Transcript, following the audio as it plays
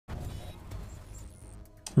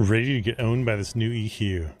Ready to get owned by this new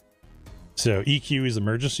EQ. So EQ is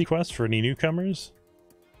emergency quest for any newcomers.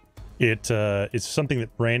 It's something that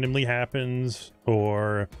randomly happens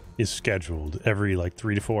or is scheduled every like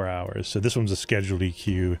 3 to 4 hours. So this one's a scheduled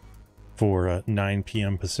EQ for 9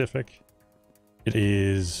 p.m. Pacific. It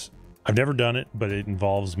is, I've never done it, but it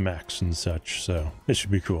involves mechs and such, so it should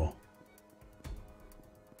be cool.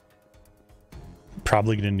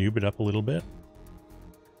 Probably gonna noob it up a little bit.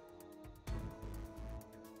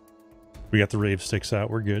 We got the rave sticks out,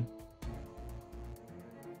 we're good.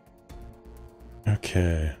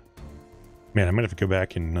 Okay. Man, I might have to go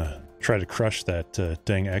back and try to crush that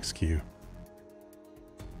dang XQ.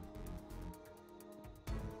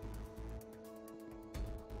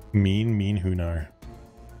 Mean Hunar.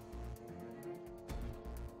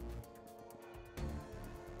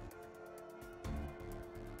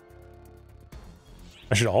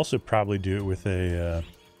 I should also probably do it with a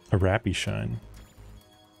Rappy Shine.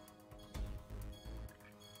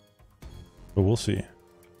 But we'll see.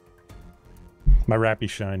 My Rappy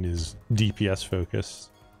Shine is DPS focused,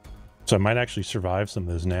 so I might actually survive some of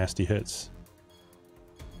those nasty hits.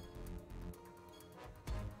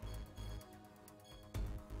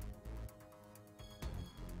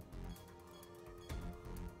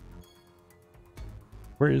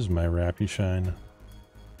 Where is my Rappy Shine?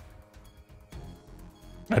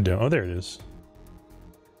 I don't. Oh, there it is.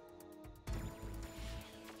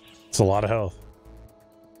 It's a lot of health.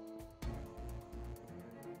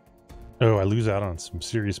 Oh, I lose out on some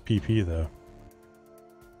serious PP though.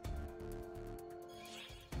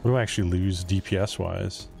 What do I actually lose DPS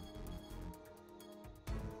wise?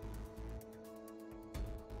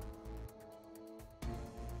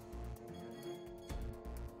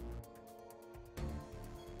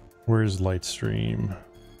 Where's Lightstream?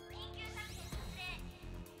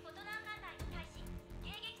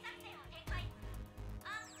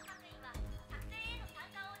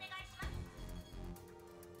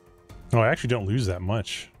 Oh, I actually don't lose that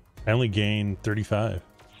much. I only gain 35.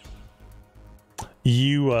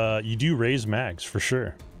 You do raise mags for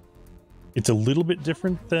sure. It's a little bit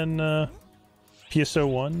different than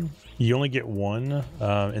PSO1. You only get one,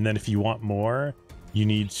 and then if you want more, you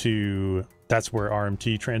need to. That's where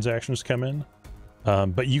RMT transactions come in.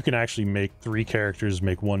 But you can actually make 3 characters,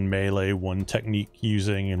 make 1 melee, 1 technique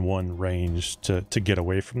using, and 1 range to get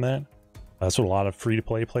away from that. That's what a lot of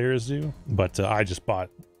free-to-play players do. But I just bought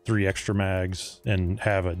 3 extra mags and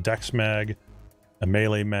have a dex mag, a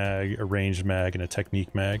melee mag, a ranged mag, and a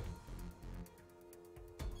technique mag.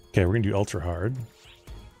 Okay, we're gonna do ultra hard,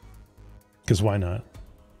 because why not?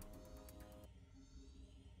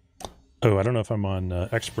 Oh, I don't know if I'm on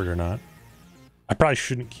expert or not. I probably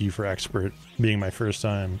shouldn't queue for expert, being my first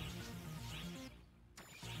time.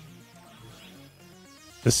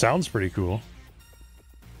 This sounds pretty cool.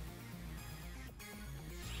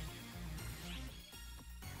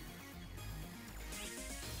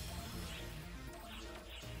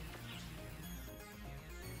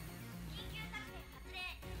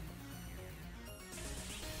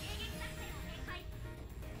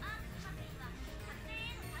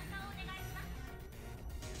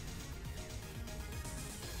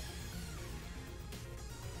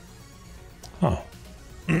 Oh,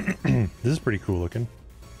 this is pretty cool looking.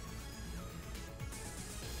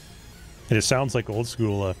 And it sounds like old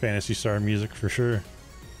school Phantasy Star music for sure.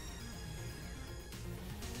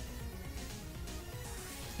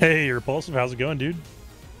 Hey, Repulsive, how's it going, dude?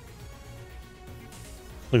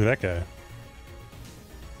 Look at that guy.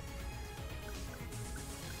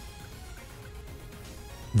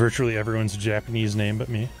 Virtually everyone's a Japanese name but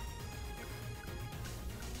me.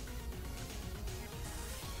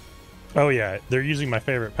 Oh yeah, they're using my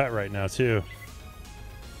favorite pet right now too.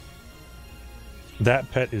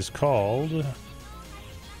 That pet is called...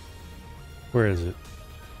 Where is it?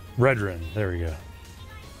 Redrin. There we go.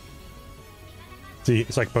 See,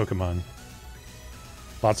 it's like Pokemon.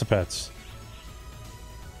 Lots of pets.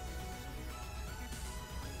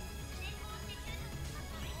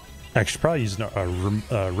 I should probably use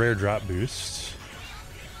a rare drop boost.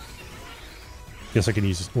 Guess I can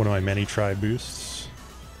use one of my many try boosts.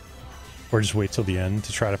 Or just wait till the end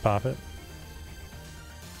to try to pop it.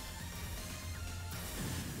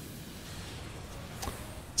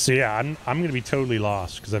 So yeah, I'm gonna be totally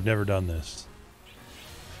lost because I've never done this.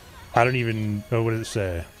 I don't even know, what did it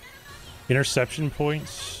say? Interception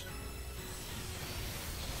points.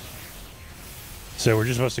 So we're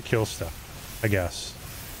just supposed to kill stuff, I guess.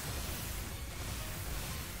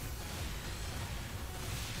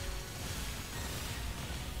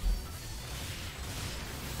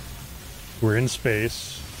 We're in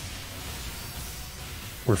space.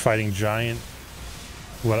 We're fighting giant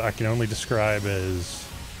what I can only describe as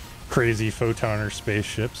crazy photoner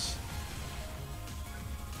spaceships.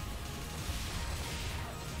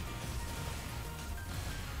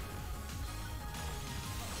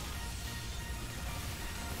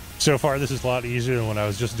 So far, this is a lot easier than what I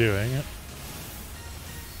was just doing.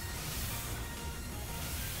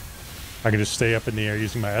 I can just stay up in the air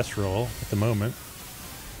using my S roll at the moment.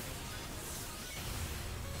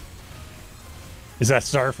 Is that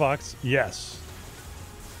Star Fox? Yes.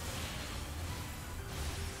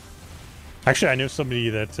 Actually, I know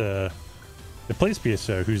somebody that plays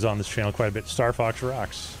PSO who's on this channel quite a bit. Star Fox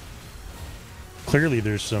rocks. Clearly,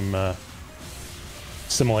 there's some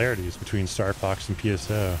similarities between Star Fox and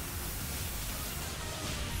PSO.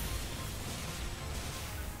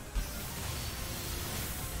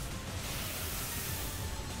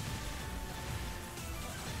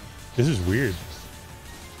 This is weird.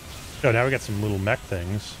 Oh, now we got some little mech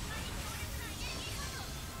things.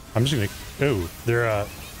 I'm just gonna... Oh, they're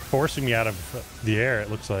forcing me out of the air, it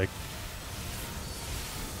looks like.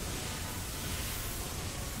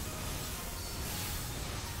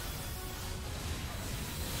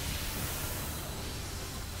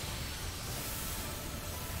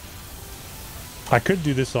 I could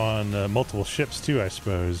do this on multiple ships too, I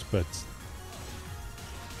suppose, but...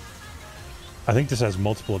 I think this has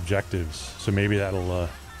multiple objectives, so maybe that'll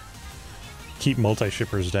keep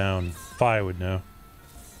multi-shippers down. Faiah would know.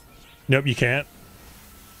 Nope, you can't.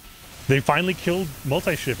 They finally killed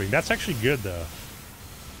multi-shipping. That's actually good, though.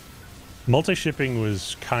 Multi-shipping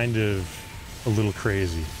was kind of a little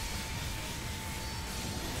crazy.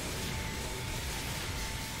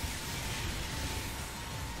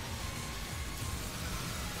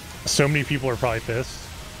 So many people are probably pissed,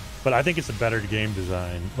 but I think it's a better game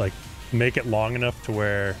design. Like, make it long enough to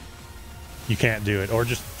where you can't do it, or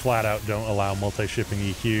just flat out don't allow multi-shipping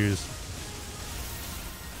EQs.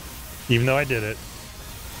 Even though I did it.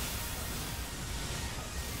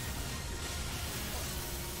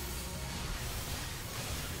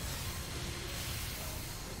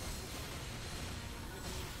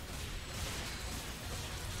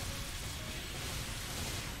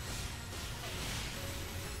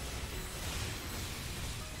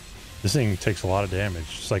 This thing takes a lot of damage.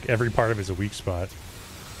 It's like every part of it is a weak spot.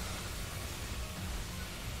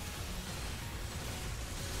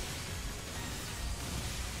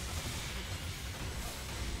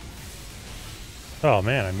 Oh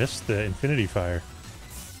man, I missed the infinity fire.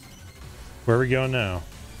 Where are we going now?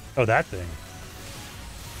 Oh, that thing.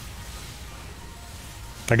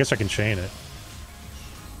 I guess I can chain it.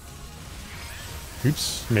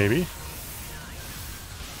 Oops, maybe.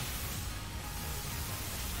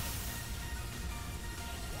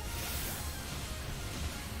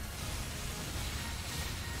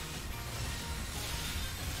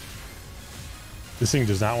 This thing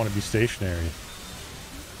does not want to be stationary.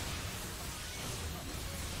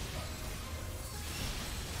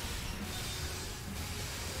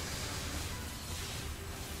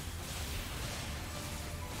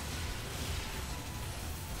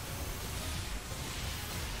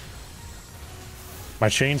 My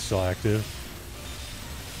chain's still active.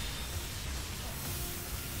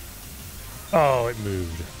 Oh, it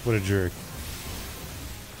moved. What a jerk.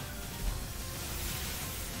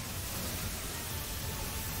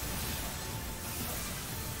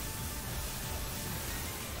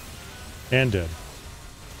 And dead.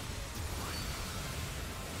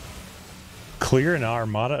 Clear an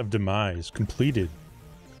Armada of Demise. Completed.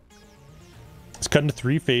 It's cut into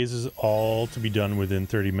 3 phases, all to be done within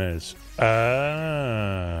 30 minutes.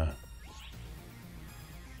 Ah.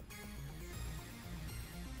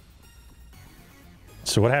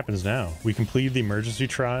 So what happens now? We completed the emergency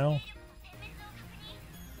trial.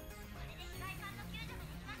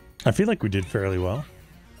 I feel like we did fairly well.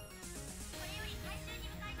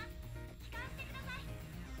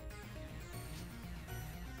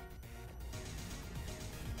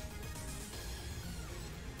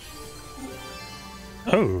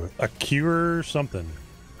 Oh, a cure something.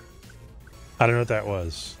 I don't know what that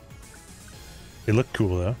was. It looked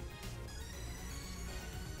cool, though.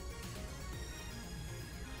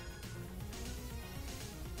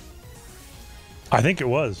 I think it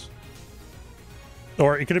was.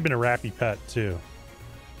 Or it could have been a Rappy pet, too.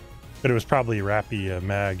 But it was probably a Rappy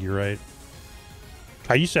mag, you're right.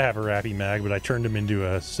 I used to have a Rappy mag, but I turned him into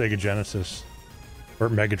a Sega Genesis. Or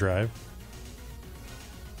Mega Drive.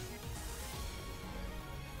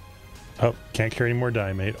 Oh, can't carry any more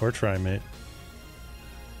Dimate or Trimate.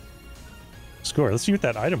 Score. Let's see what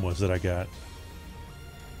that item was that I got.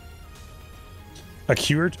 A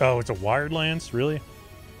cured... Oh, it's a Wired Lance? Really?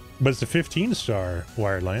 But it's a 15-star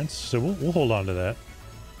Wired Lance, so we'll hold on to that.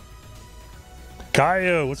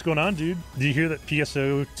 Kaio, what's going on, dude? Did you hear that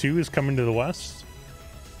PSO2 is coming to the West?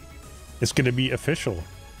 It's going to be official.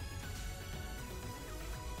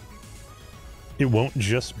 It won't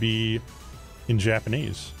just be in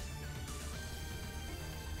Japanese.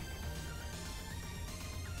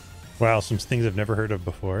 Wow, some things I've never heard of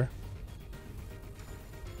before.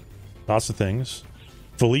 Lots of things.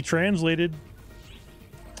 Fully translated.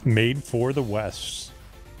 Made for the West.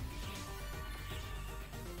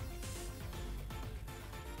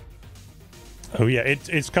 Oh yeah,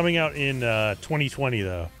 it's coming out in 2020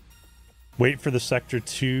 though. Wait for the Sector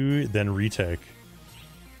 2, then retake.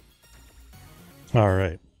 All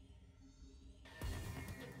right.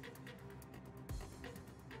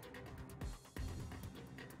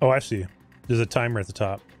 Oh, I see. There's a timer at the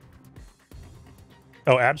top.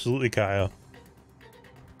 Oh, absolutely, Kyle.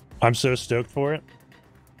 I'm so stoked for it.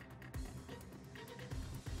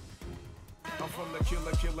 I'm from the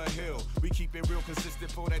killer hill. We keep it real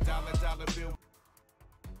consistent for that dollar bill.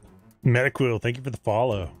 Metaquil, thank you for the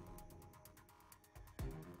follow.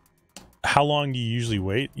 How long do you usually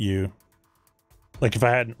wait? Like, if I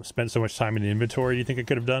hadn't spent so much time in the inventory, do you think I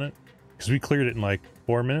could have done it? Because we cleared it in like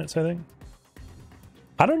 4 minutes, I think.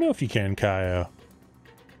 I don't know if you can, Kaio.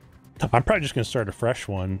 I'm probably just going to start a fresh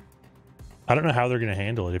one. I don't know how they're going to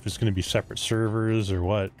handle it, if it's going to be separate servers or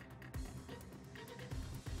what.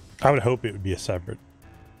 I would hope it would be a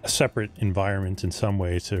separate environment in some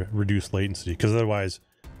way to reduce latency, because otherwise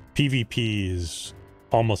PvP is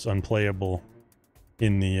almost unplayable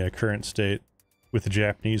in the current state with the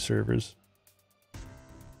Japanese servers.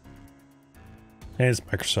 And it's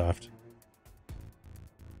Microsoft.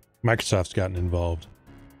 Microsoft's gotten involved.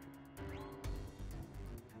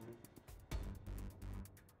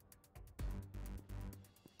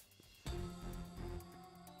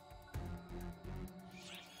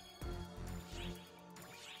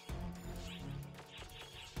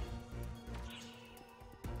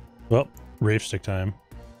 Well, rave stick time.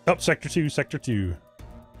 Oh, Sector 2, Sector 2.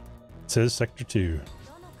 It says Sector 2.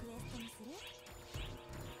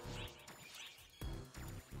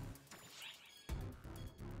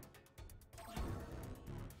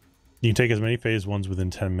 You can take as many phase 1s within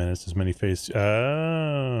 10 minutes, as many phase...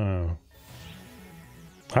 Oh.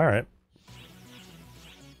 Alright.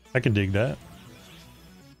 I can dig that.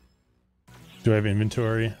 Do I have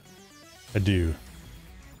inventory? I do.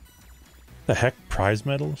 The heck? Prize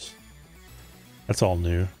medals? That's all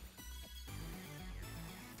new.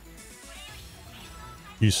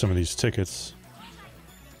 Use some of these tickets.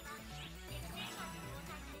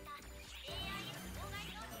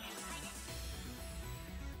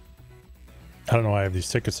 I don't know why I have these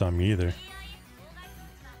tickets on me either.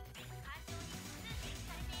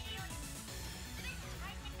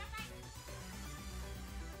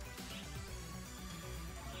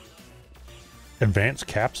 Advanced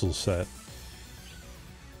capsule set.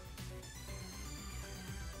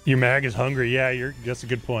 Your mag is hungry. Yeah, that's a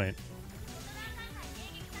good point.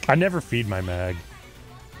 I never feed my mag.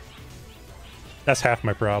 That's half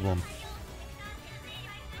my problem.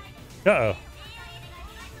 Uh-oh.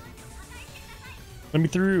 Let me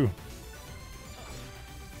through.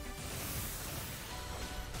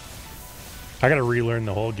 I gotta relearn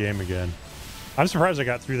the whole game again. I'm surprised I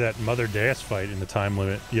got through that Mother Deus fight in the time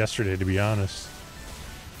limit yesterday, to be honest.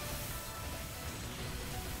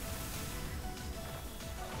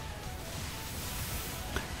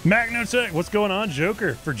 Magnotech, what's going on,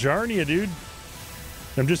 Joker? For Jarnia, dude.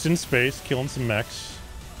 I'm just in space, killing some mechs.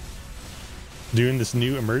 Doing this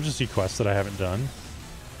new emergency quest that I haven't done.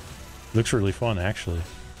 Looks really fun, actually.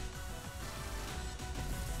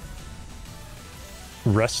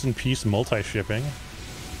 Rest in peace multi-shipping.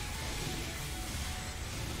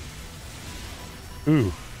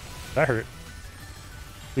 Ooh, that hurt.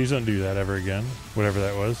 Please don't do that ever again. Whatever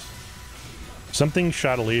that was. Something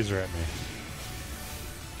shot a laser at me.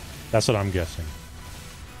 That's what I'm guessing.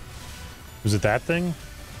 Was it that thing?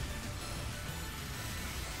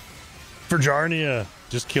 For Jarnia,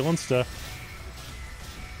 just killing stuff.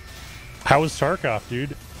 How was Tarkov,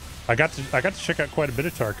 dude? I got to check out quite a bit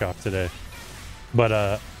of Tarkov today, but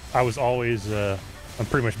I was always I'm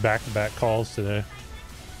pretty much back-to-back calls today.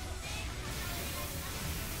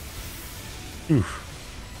 Oof.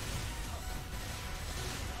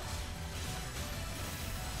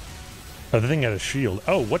 Oh, the thing had a shield.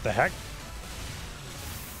 Oh, what the heck?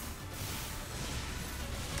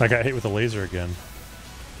 I got hit with a laser again.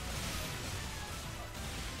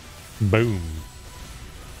 Boom.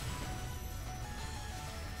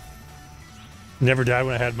 Never died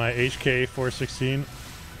when I had my HK 416.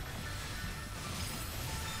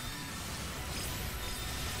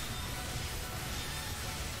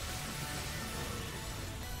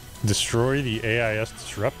 Destroy the AIS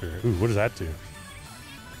disruptor. Ooh, what does that do?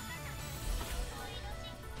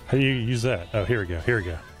 How do you use that? Oh, here we go. Here we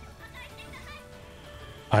go.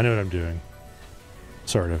 I know what I'm doing.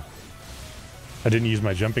 Sort of. I didn't use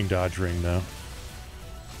my jumping dodge ring, though.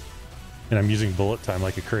 And I'm using bullet time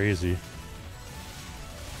like a crazy.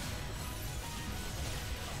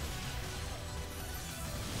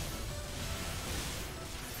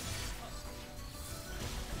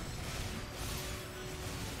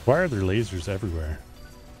 Why are there lasers everywhere?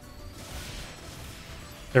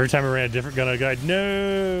 Every time I ran a different gun, I died.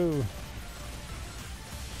 No!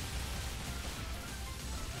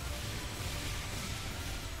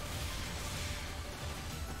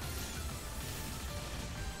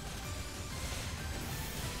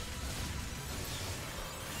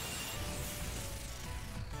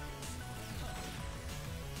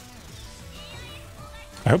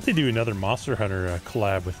 I hope they do another Monster Hunter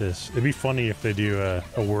collab with this. It'd be funny if they do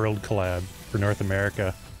a world collab for North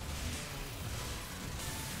America.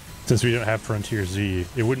 Since we don't have Frontier Z,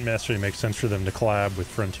 it wouldn't necessarily make sense for them to collab with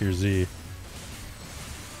Frontier Z.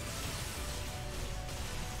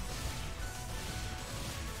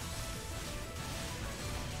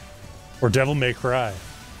 Or Devil May Cry.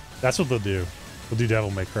 That's what they'll do. They'll do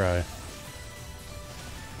Devil May Cry.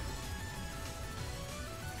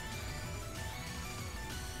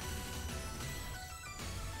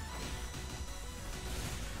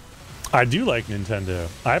 I do like Nintendo.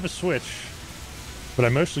 I have a Switch, but I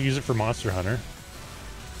mostly use it for Monster Hunter.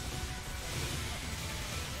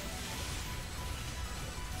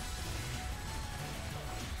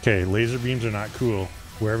 Okay, laser beams are not cool,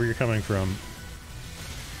 wherever you're coming from.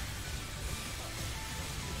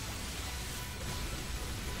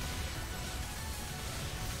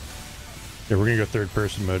 Yeah, we're gonna go third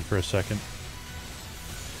person mode for a second.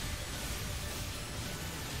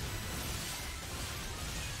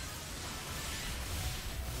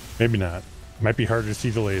 Maybe not. Might be harder to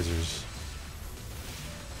see the lasers.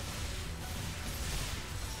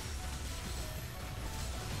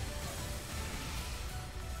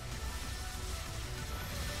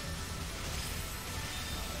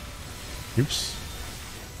 Oops.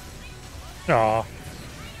 Aw.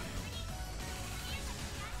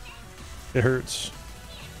 It hurts.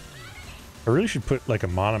 I really should put like a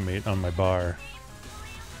monomate on my bar.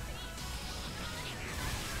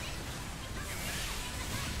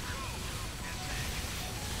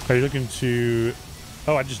 Are you looking to...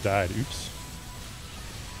 Oh, I just died. Oops.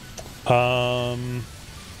 I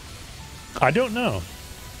don't know.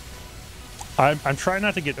 I'm trying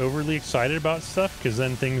not to get overly excited about stuff, because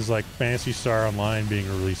then things like Phantasy Star Online being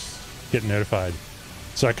released get notified.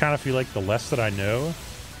 So I kind of feel like the less that I know,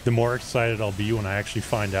 the more excited I'll be when I actually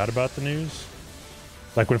find out about the news.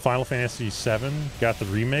 Like when Final Fantasy VII got the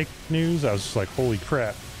remake news, I was just like, holy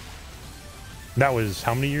crap. That was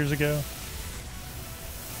how many years ago?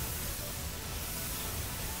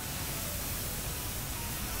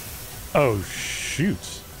 Oh,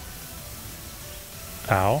 shoot.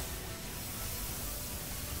 Ow.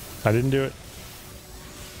 I didn't do it.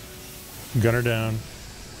 Gunner down.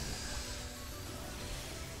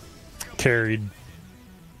 Carried.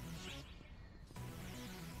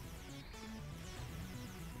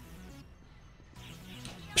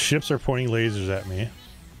 Ships are pointing lasers at me.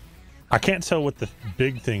 I can't tell what the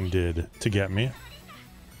big thing did to get me.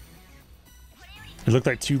 It looked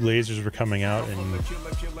like two lasers were coming out, and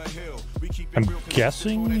I'm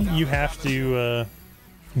guessing you have to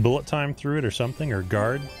bullet time through it or something, or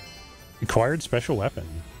guard. Acquired special weapon.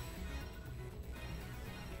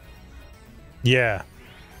 Yeah.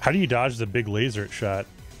 How do you dodge the big laser it shot?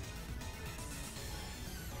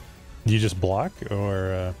 Do you just block,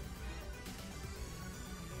 or...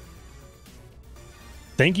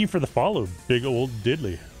 Thank you for the follow, Big Old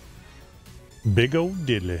Diddley. Big Old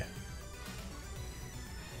Diddley.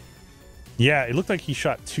 Yeah, it looked like he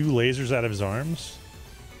shot two lasers out of his arms.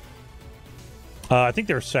 I think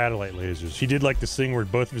they were satellite lasers. He did like this thing where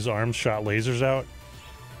both of his arms shot lasers out,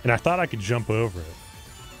 and I thought I could jump over it.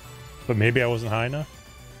 But maybe I wasn't high enough.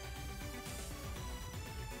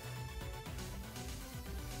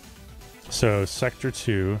 So, Sector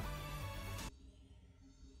 2.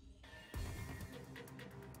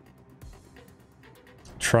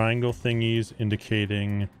 Triangle thingies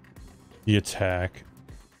indicating the attack.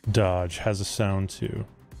 Dodge has a sound too.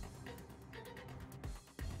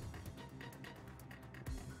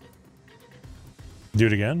 Do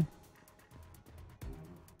it again.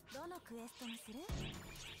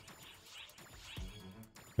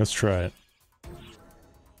 Let's try it.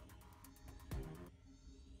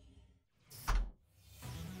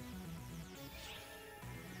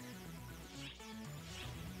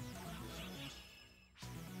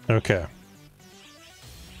 Okay.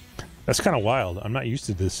 That's kind of wild. I'm not used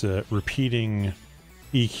to this repeating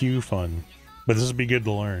EQ fun, but this will be good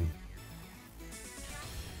to learn.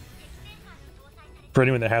 For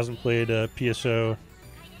anyone that hasn't played PSO,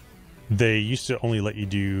 they used to only let you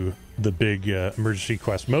do the big emergency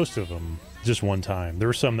quests, most of them, just one time. There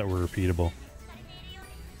were some that were repeatable.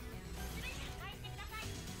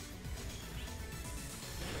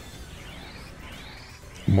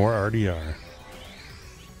 More RDR.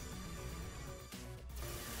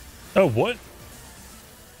 Oh, what?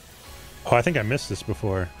 Oh, I think I missed this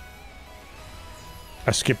before.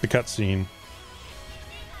 I skipped the cutscene.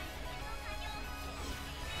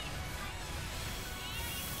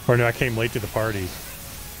 Or no, I came late to the party.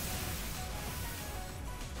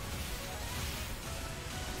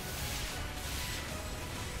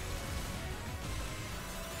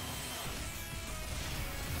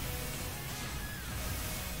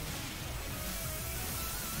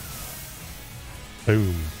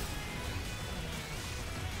 Boom.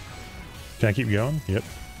 Can I keep going? Yep.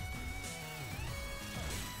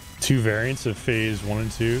 2 variants of phase 1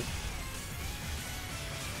 and 2.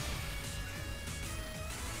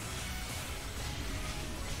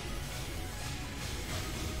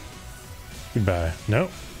 Goodbye.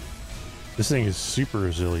 Nope. This thing is super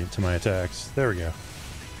resilient to my attacks. There we go.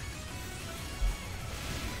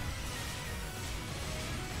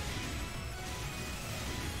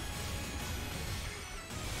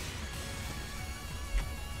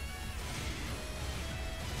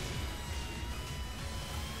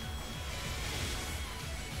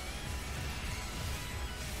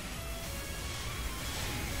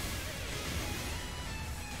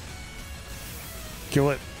 Kill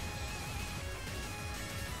it.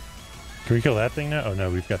 Can we kill that thing now? Oh no,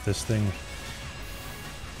 we've got this thing.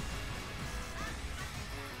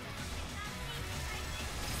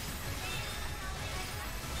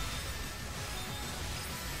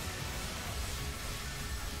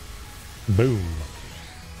 Boom.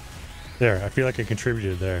 There, I feel like I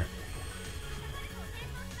contributed there.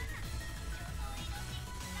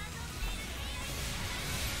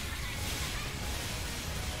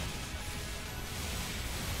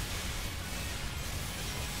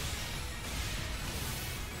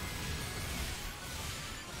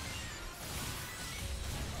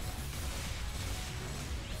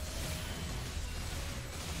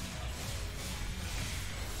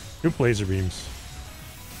 Oop, laser beams.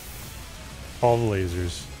 All the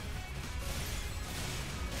lasers.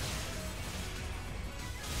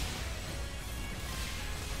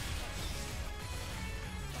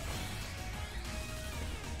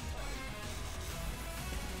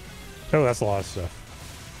 Oh, that's a lot of stuff.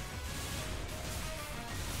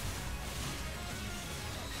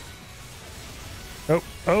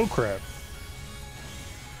 Oh crap.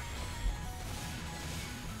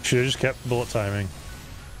 Should have just kept bullet timing.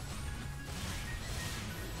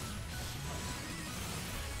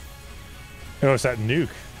 Oh, it's that nuke.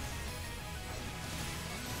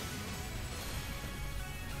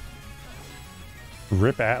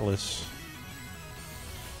 Rip Atlas.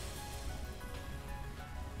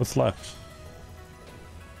 What's left?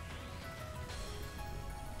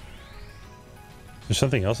 There's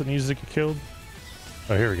something else that needs to get killed?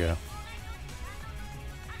 Oh, here we go.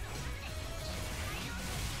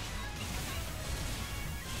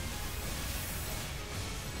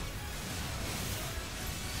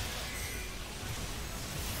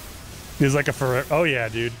 It's like a forever. Oh yeah,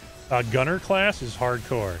 dude. Gunner class is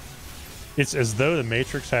hardcore. It's as though the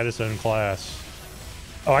Matrix had its own class.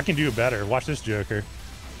 Oh, I can do it better. Watch this, Joker.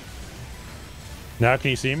 Now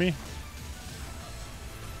can you see me?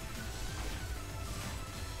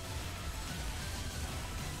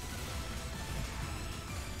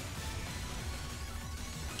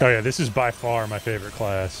 Oh yeah, this is by far my favorite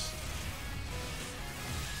class.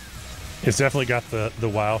 It's definitely got the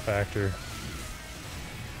wow factor.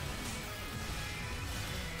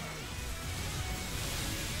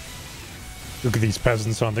 Look at these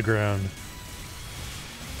peasants on the ground.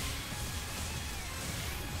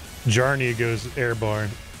 Jarnia goes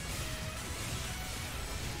airborne.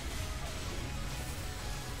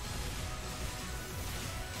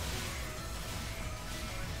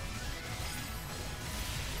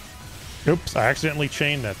 Oops, I accidentally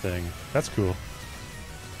chained that thing. That's cool.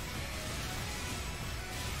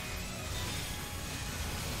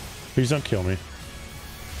 Please don't kill me.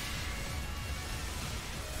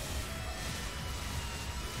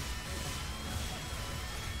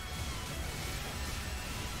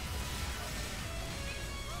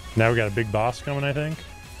 Now we got a big boss coming, I think.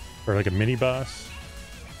 Or like a mini boss.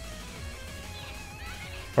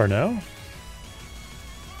 Or no?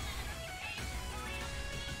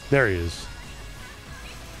 There he is.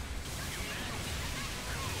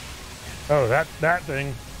 Oh, that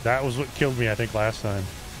thing. That was what killed me, I think, last time.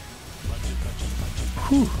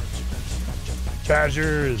 Whew.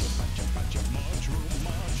 Badgers.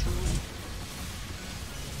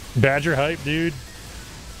 Badger hype, dude.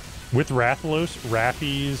 With Rathalos,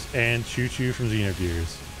 Rappies, and Choo Choo from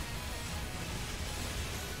Xenogears.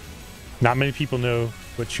 Not many people know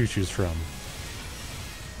what Choo Choo's from.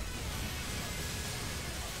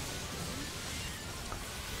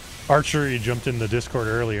 Archery jumped in the Discord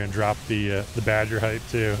earlier and dropped the Badger hype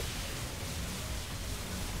too.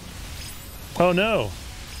 Oh no!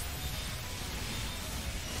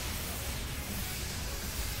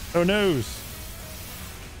 Oh noes!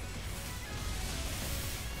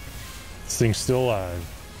 This thing's still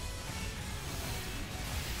alive.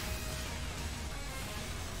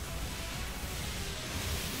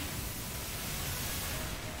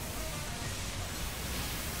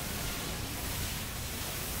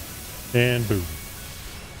 And boom.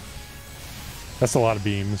 That's a lot of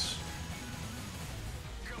beams.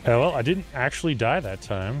 Oh, well, I didn't actually die that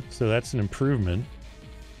time, so that's an improvement.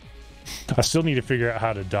 I still need to figure out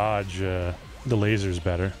how to dodge the lasers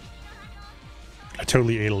better. I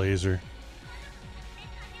totally ate a laser.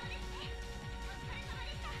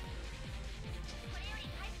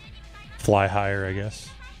 Fly higher, I guess.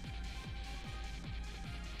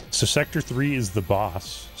 So Sector 3 is the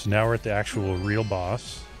boss. So now we're at the actual real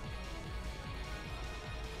boss.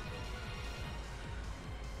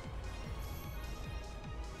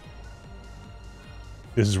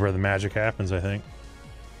 This is where the magic happens, I think.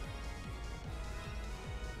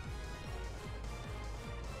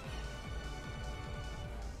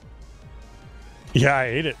 Yeah, I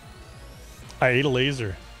ate it. I ate a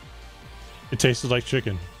laser. It tasted like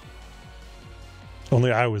chicken.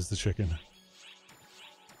 Only I was the chicken.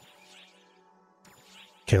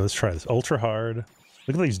 Okay, let's try this. Ultra hard.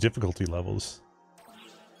 Look at these difficulty levels.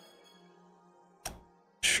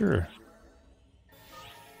 Sure.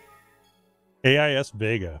 AIS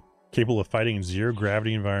Vega, capable of fighting in zero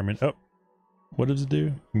gravity environment. Oh, what does it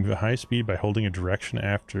do? Move at high speed by holding a direction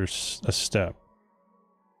after a step.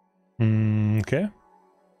 Okay.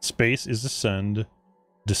 Space is ascend.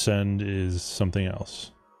 Descend is something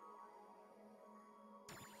else.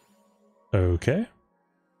 Okay.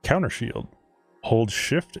 Counter shield. Hold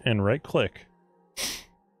shift and right click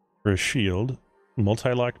for a shield.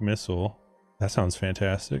 Multi-lock missile. That sounds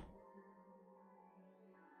fantastic.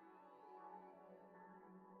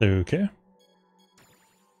 Okay.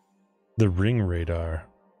 The ring radar.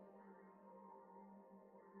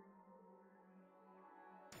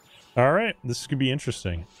 All right, this could be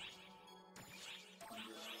interesting.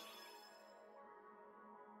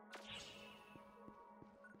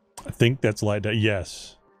 I think that's light.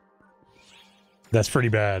 Yes. That's pretty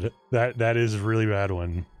bad. That is a really bad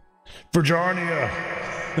one. Virginia.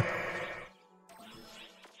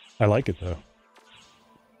 I like it though.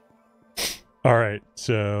 All right,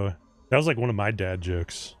 so that was like one of my dad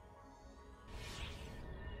jokes.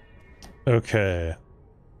 Okay.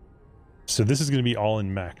 So this is going to be all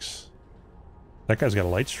in mechs. That guy's got a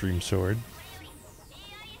light stream sword.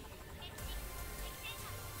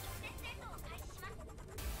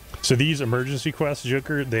 So these emergency quests,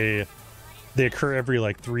 Joker, they occur every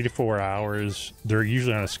like 3 to 4 hours. They're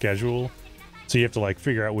usually on a schedule. So you have to like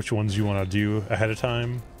figure out which ones you want to do ahead of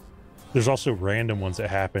time. There's also random ones that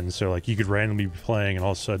happen. So like you could randomly be playing and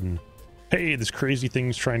all of a sudden, hey, this crazy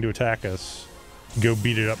thing's trying to attack us. Go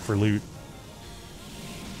beat it up for loot.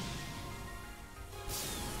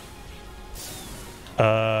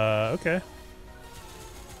 Okay.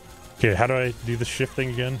 Okay, how do I do the shift thing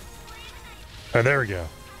again? Oh, there we go.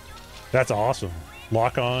 That's awesome.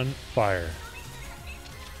 Lock on, fire.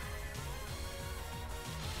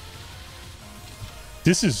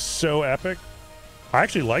 This is so epic. I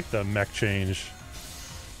actually like the mech change.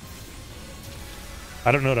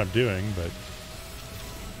 I don't know what I'm doing, but...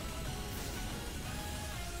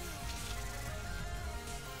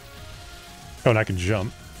 Oh, and I can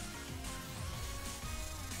jump.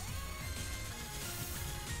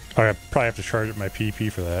 Oh, I probably have to charge up my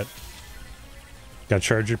PP for that. Gotta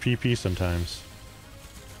charge your PP sometimes.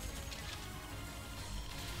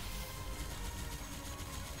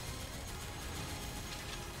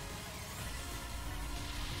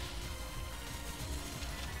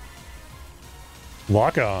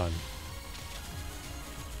 Lock on.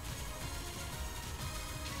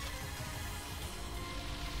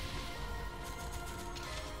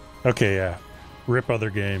 Okay, yeah. Rip other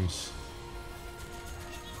games.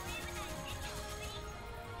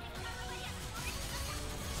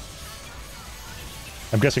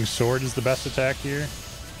 I'm guessing sword is the best attack here.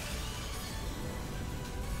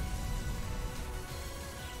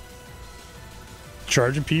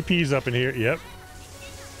 Charging PPs up in here. Yep.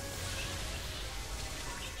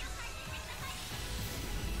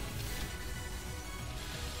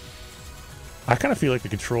 I kind of feel like the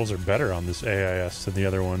controls are better on this AIS than the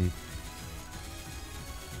other one.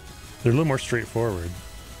 They're a little more straightforward.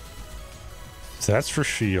 So that's for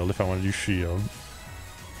shield, if I want to do shield.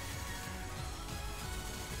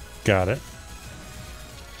 Got it.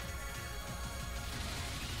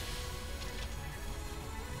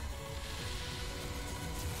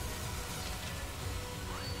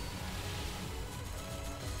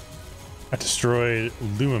 I destroyed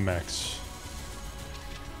Lumimex.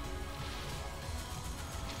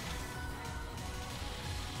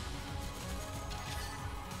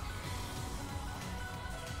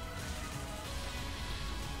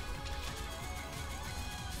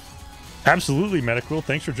 Absolutely, Medical.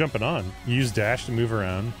 Thanks for jumping on. Use dash to move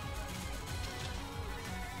around.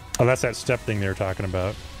 Oh, that's that step thing they were talking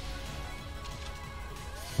about.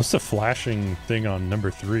 What's the flashing thing on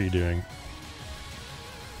number 3 doing?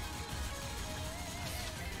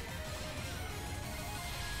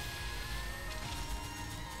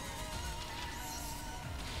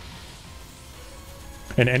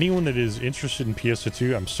 And anyone that is interested in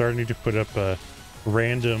PSO2, I'm starting to put up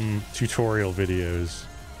random tutorial videos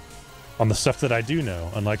on the stuff that I do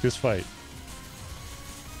know, unlike this fight.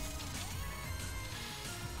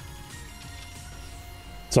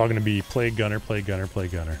 It's all going to be play gunner, play gunner, play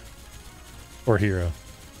gunner. Or hero.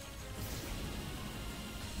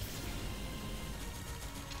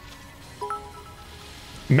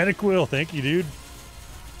 Medic Will, thank you, dude.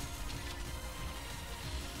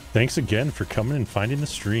 Thanks again for coming and finding the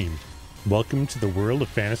stream. Welcome to the world of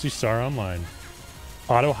Phantasy Star Online.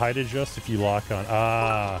 Auto hide adjust if you lock on.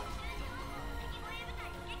 Ah.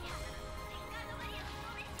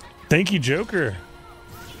 Thank you, Joker.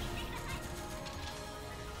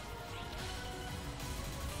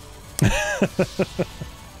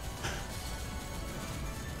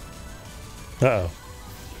 Uh-oh.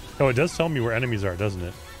 Oh, it does tell me where enemies are, doesn't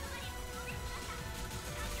it?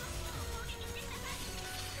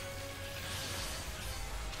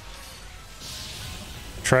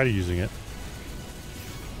 Tried using it.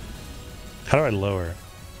 How do I lower?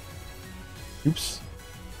 Oops.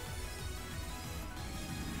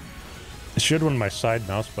 I showed one of my side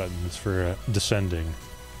mouse buttons for descending.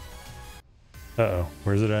 Uh-oh.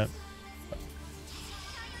 Where's it at?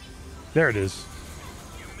 There it is.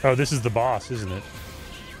 Oh, this is the boss, isn't it?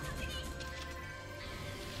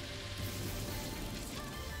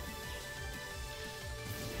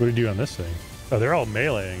 What do you do on this thing? Oh, they're all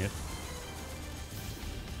meleeing it.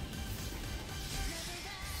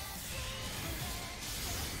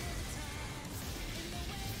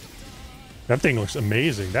 That thing looks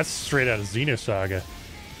amazing. That's straight out of Xenosaga.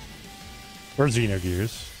 Or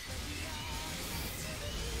Xenogears.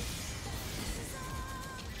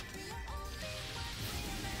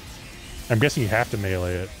 I'm guessing you have to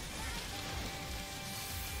melee it.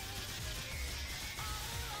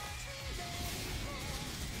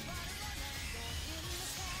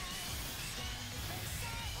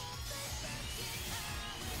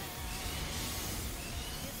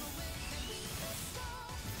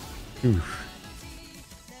 Oof.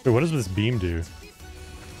 Wait, what does this beam do?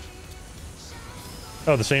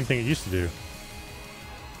 Oh, the same thing it used to do.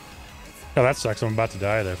 Oh, that sucks. I'm about to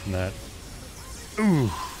die there from that. Ooh.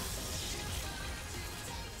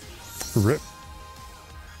 Rip.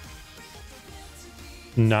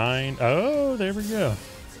 9. Oh, there we go.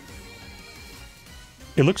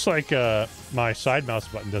 It looks like my side mouse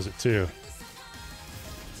button does it too.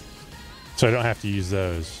 So I don't have to use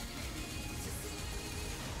those.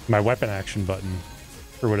 My weapon action button,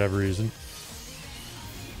 for whatever reason.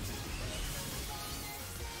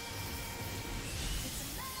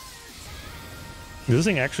 Is this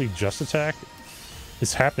thing actually just attack?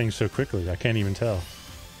 It's happening so quickly, I can't even tell.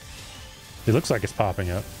 It looks like it's popping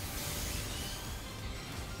up.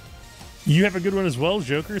 You have a good one as well,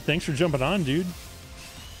 Joker. Thanks for jumping on, dude.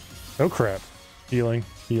 Oh, crap. Healing,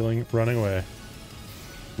 healing, running away.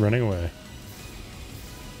 Running away.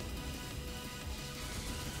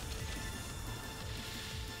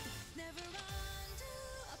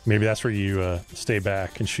 Maybe that's where you stay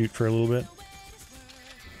back and shoot for a little bit.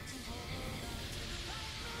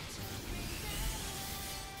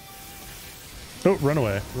 Oh, run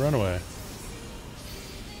away, run away.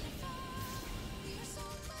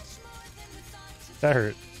 That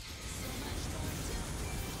hurt.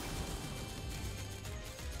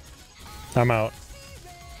 I'm out.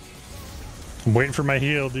 I'm waiting for my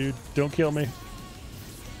heal, dude. Don't kill me.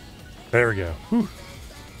 There we go. Whew.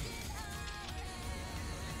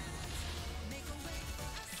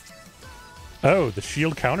 Oh, the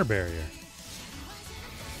shield counter barrier.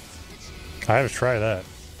 I have to try that.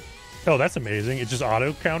 Oh, that's amazing. It just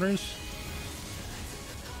auto counters?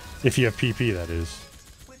 If you have PP, that is.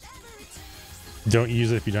 Don't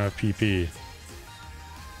use it if you don't have PP.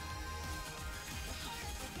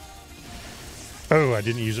 Oh, I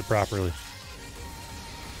didn't use it properly.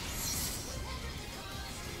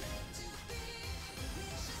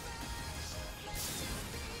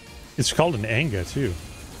 It's called an Anga, too.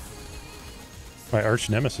 My arch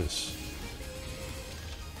nemesis.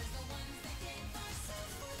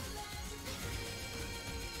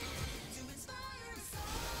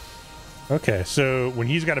 Okay, so when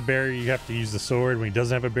he's got a barrier, you have to use the sword. When he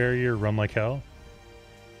doesn't have a barrier, run like hell.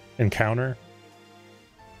 And counter.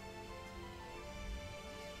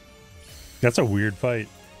 That's a weird fight.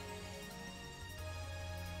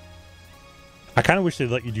 I kind of wish they'd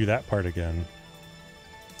let you do that part again.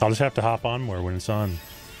 I'll just have to hop on more when it's on.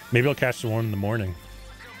 Maybe I'll catch the one in the morning.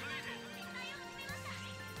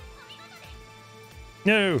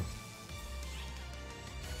 No!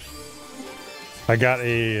 I got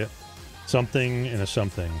a something and a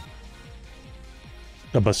something.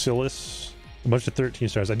 A Bacillus. A bunch of 13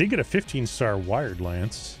 stars. I did get a 15-star Wired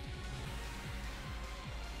Lance.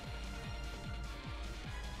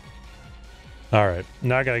 Alright,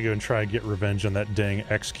 now I gotta go and try and get revenge on that dang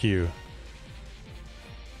XQ.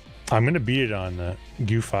 I'm gonna beat it on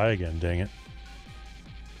Faiah again, dang it.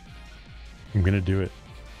 I'm gonna do it.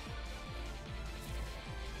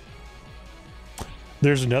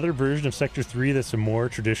 There's another version of Sector 3 that's a more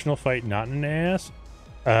traditional fight, not an AS.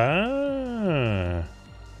 Ah.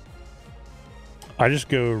 I just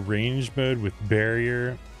go range mode with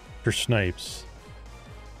barrier for snipes.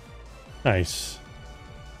 Nice.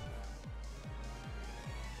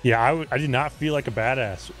 Yeah, I did not feel like a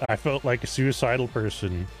badass. I felt like a suicidal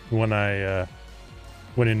person when I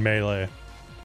went in melee.